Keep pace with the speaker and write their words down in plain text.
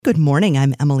Good morning.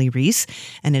 I'm Emily Reese,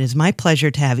 and it is my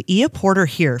pleasure to have Ia Porter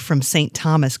here from St.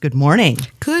 Thomas. Good morning.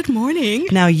 Good morning.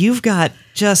 Now, you've got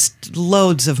just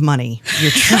loads of money you're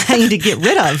trying to get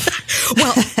rid of.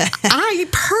 Well, I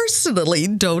personally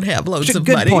don't have loads of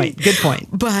money. Good point.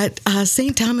 But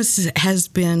St. Thomas has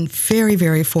been very,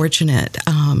 very fortunate.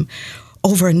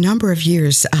 Over a number of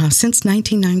years, since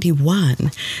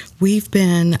 1991, we've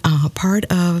been part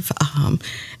of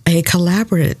a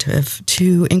collaborative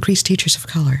to increase teachers of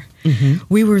color. Mm-hmm.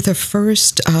 We were the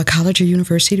first college or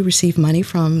university to receive money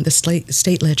from the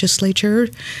state legislature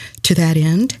to that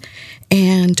end.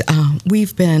 And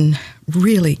we've been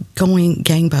really going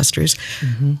gangbusters.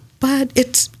 Mm-hmm. But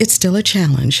it's still a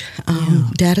challenge.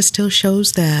 Data still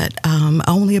shows that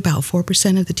only about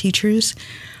 4% of the teachers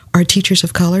are teachers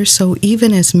of color. So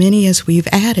even as many as we've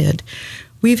added,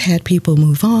 we've had people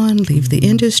move on, leave the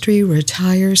industry,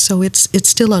 retire. So it's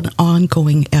still an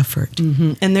ongoing effort.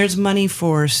 Mm-hmm. And there's money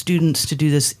for students to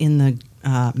do this in the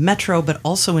metro, but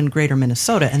also in greater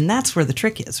Minnesota. And that's where the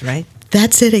trick is, right?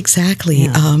 That's it exactly.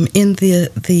 Yeah. In the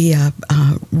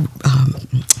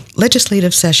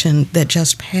legislative session that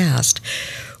just passed,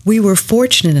 we were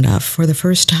fortunate enough for the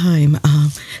first time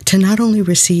to not only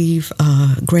receive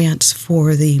grants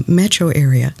for the metro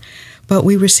area, but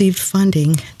we received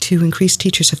funding to increase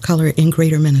teachers of color in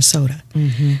greater Minnesota.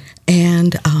 Mm-hmm.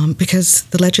 And because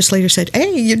the legislator said,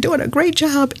 hey, you're doing a great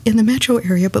job in the metro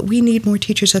area, but we need more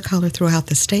teachers of color throughout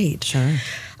the state. Sure.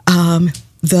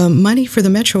 The money for the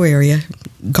metro area,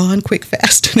 gone quick,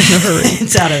 fast, and in a hurry.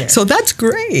 It's out of there. So that's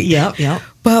great. Yep.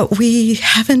 But we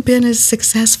haven't been as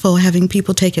successful having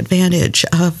people take advantage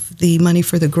of the money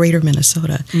for the greater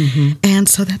Minnesota. Mm-hmm. And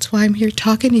so that's why I'm here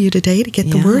talking to you today to get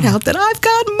the word out that I've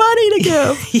got money to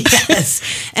give. Yes.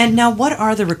 And now what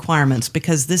are the requirements?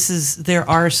 Because there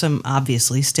are some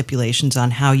obviously stipulations on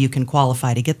how you can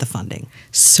qualify to get the funding.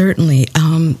 Certainly.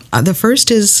 The first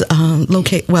is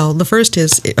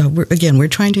we're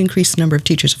trying to increase the number of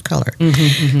teachers of color.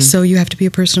 Mm-hmm, mm-hmm. So you have to be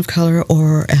a person of color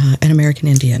or an American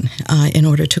Indian in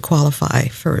order to qualify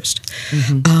first.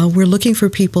 Mm-hmm. We're looking for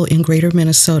people in greater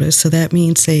Minnesota, so that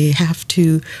means they have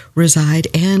to reside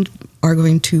and are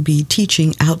going to be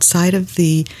teaching outside of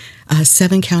the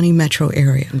 7-county metro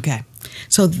area. Okay.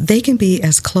 So they can be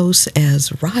as close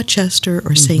as Rochester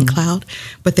or St. Cloud,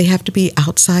 but they have to be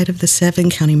outside of the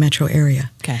 7-county metro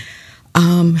area. Okay.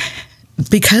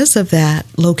 Because of that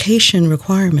location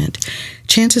requirement,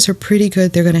 chances are pretty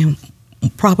good they're going to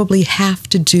probably have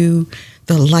to do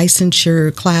the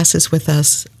licensure classes with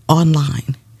us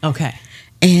online. Okay.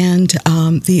 And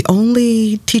the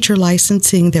only teacher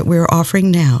licensing that we're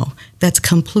offering now that's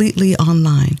completely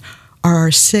online are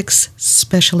our 6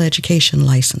 special education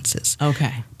licenses.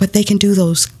 Okay. But they can do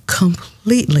those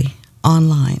completely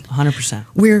online. 100%.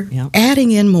 We're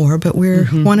adding in more, but we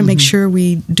want to make sure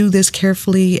we do this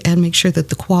carefully and make sure that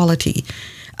the quality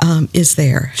is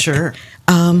there. Sure.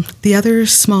 The other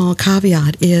small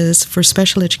caveat is for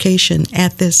special education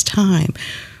at this time,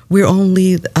 we're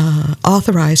only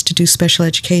authorized to do special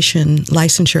education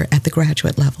licensure at the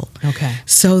graduate level. Okay.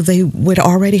 So they would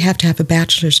already have to have a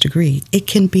bachelor's degree. It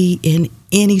can be in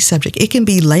any subject. It can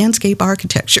be landscape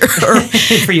architecture.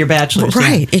 For your bachelor's.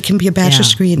 Right. Yeah. It can be a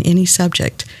bachelor's degree in any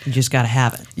subject. You just got to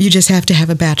have it. You just have to have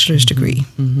a bachelor's degree.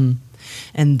 Mm-hmm.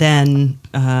 And then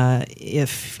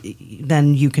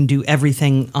then you can do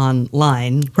everything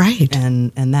online. Right.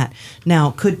 And that.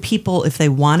 Now, could people, if they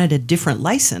wanted a different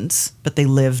license, but they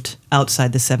lived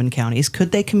outside the 7 counties,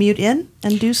 could they commute in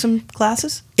and do some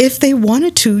classes? If they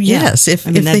wanted to, yes. Yeah.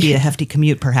 That'd be a hefty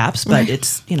commute perhaps, but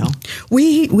it's,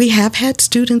 We have had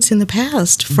students in the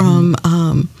past from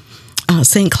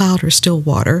St. Cloud or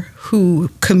Stillwater who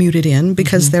commuted in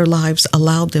because their lives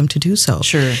allowed them to do so.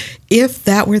 Sure. If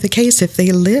that were the case, if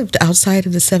they lived outside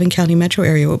of the 7-county metro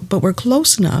area, but were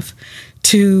close enough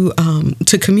to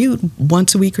commute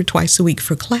once a week or twice a week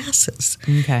for classes,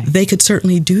 they could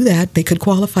certainly do that. They could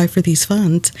qualify for these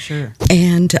funds. Sure.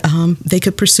 And they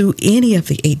could pursue any of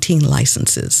the 18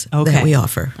 licenses that we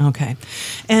offer. Okay.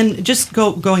 And just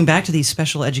going back to these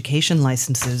special education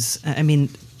licenses,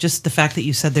 just the fact that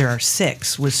you said there are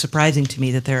 6 was surprising to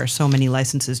me, that there are so many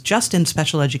licenses just in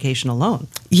special education alone.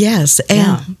 Yes.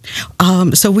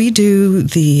 And so we do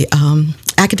the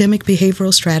academic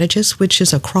behavioral strategist, which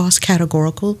is a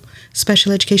cross-categorical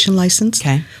special education license,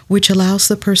 which allows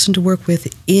the person to work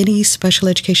with any special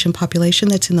education population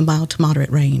that's in the mild to moderate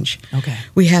range. Okay.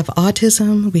 We have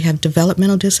autism, we have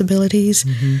developmental disabilities,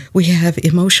 we have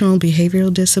emotional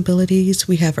behavioral disabilities,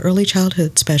 we have early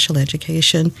childhood special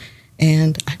education,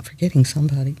 and I'm forgetting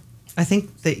somebody. I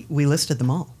think that we listed them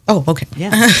all. Oh, okay.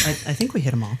 Yeah, I think we hit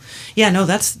them all. Yeah, no,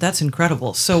 that's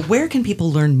incredible. So where can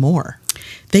people learn more?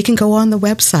 They can go on the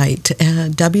website,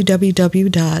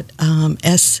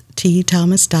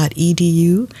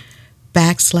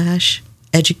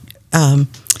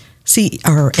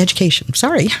 www.stthomas.edu/education.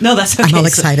 Sorry. No, that's okay. I'm all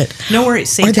excited. No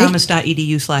worries.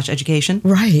 stthomas.edu/education.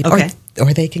 Right. Okay.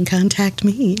 Or they can contact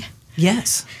me.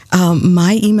 Yes.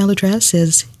 My email address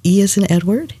is E as in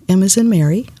Edward, M as in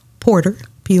Mary, Porter,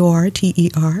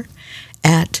 Porter,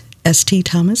 at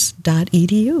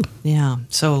stthomas.edu. Yeah.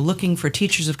 So looking for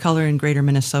teachers of color in Greater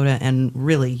Minnesota, and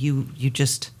really, you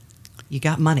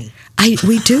got money.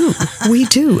 We do,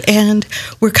 and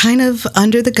we're kind of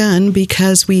under the gun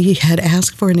because we had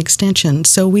asked for an extension.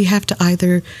 So we have to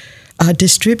either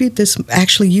distribute this,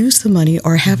 actually use the money,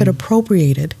 or have it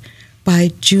appropriated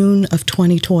by June of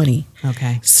 2020.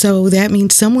 Okay. So that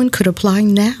means someone could apply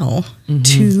now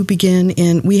to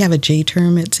begin we have a J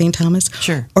term at St. Thomas.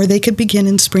 Sure. Or they could begin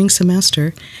in spring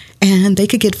semester, and they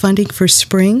could get funding for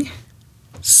spring,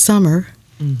 summer,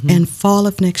 and fall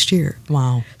of next year.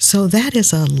 Wow. So that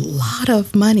is a lot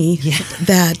of money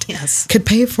that could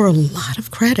pay for a lot of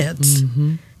credits.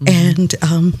 And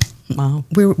wow.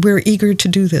 we're eager to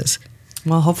do this.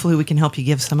 Well, hopefully we can help you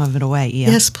give some of it away, Ia.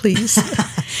 Yes, please.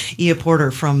 Ia Porter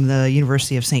from the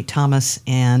University of St. Thomas,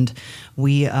 and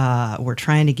we're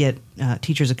trying to get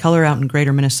teachers of color out in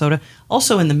Greater Minnesota,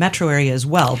 also in the metro area as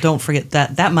well. Don't forget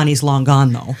that money's long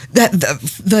gone, though. That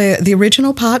the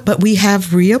original pot, but we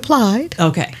have reapplied.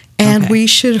 Okay. And we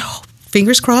should,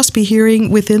 fingers crossed, be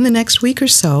hearing within the next week or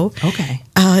so. Okay.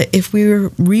 If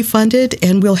we're refunded,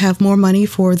 and we'll have more money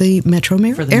for the metro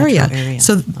area.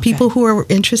 So people who are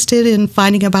interested in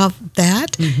finding about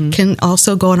that can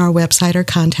also go on our website or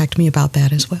contact me about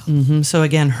that as well. So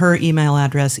again, her email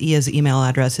address, Ia's email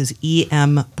address is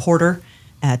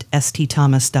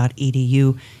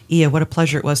emporter@stthomas.edu. Ia, what a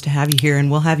pleasure it was to have you here, and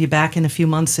we'll have you back in a few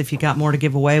months if you got more to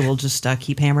give away. We'll just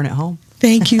keep hammering it home.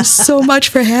 Thank you so much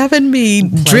for having me.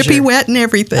 Drippy wet and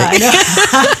everything. I know.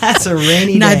 That's a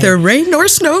rainy day. Neither rain nor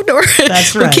snow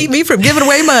That's right. will keep me from giving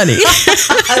away money.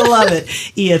 I love it.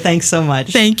 Ia, thanks so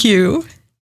much. Thank you.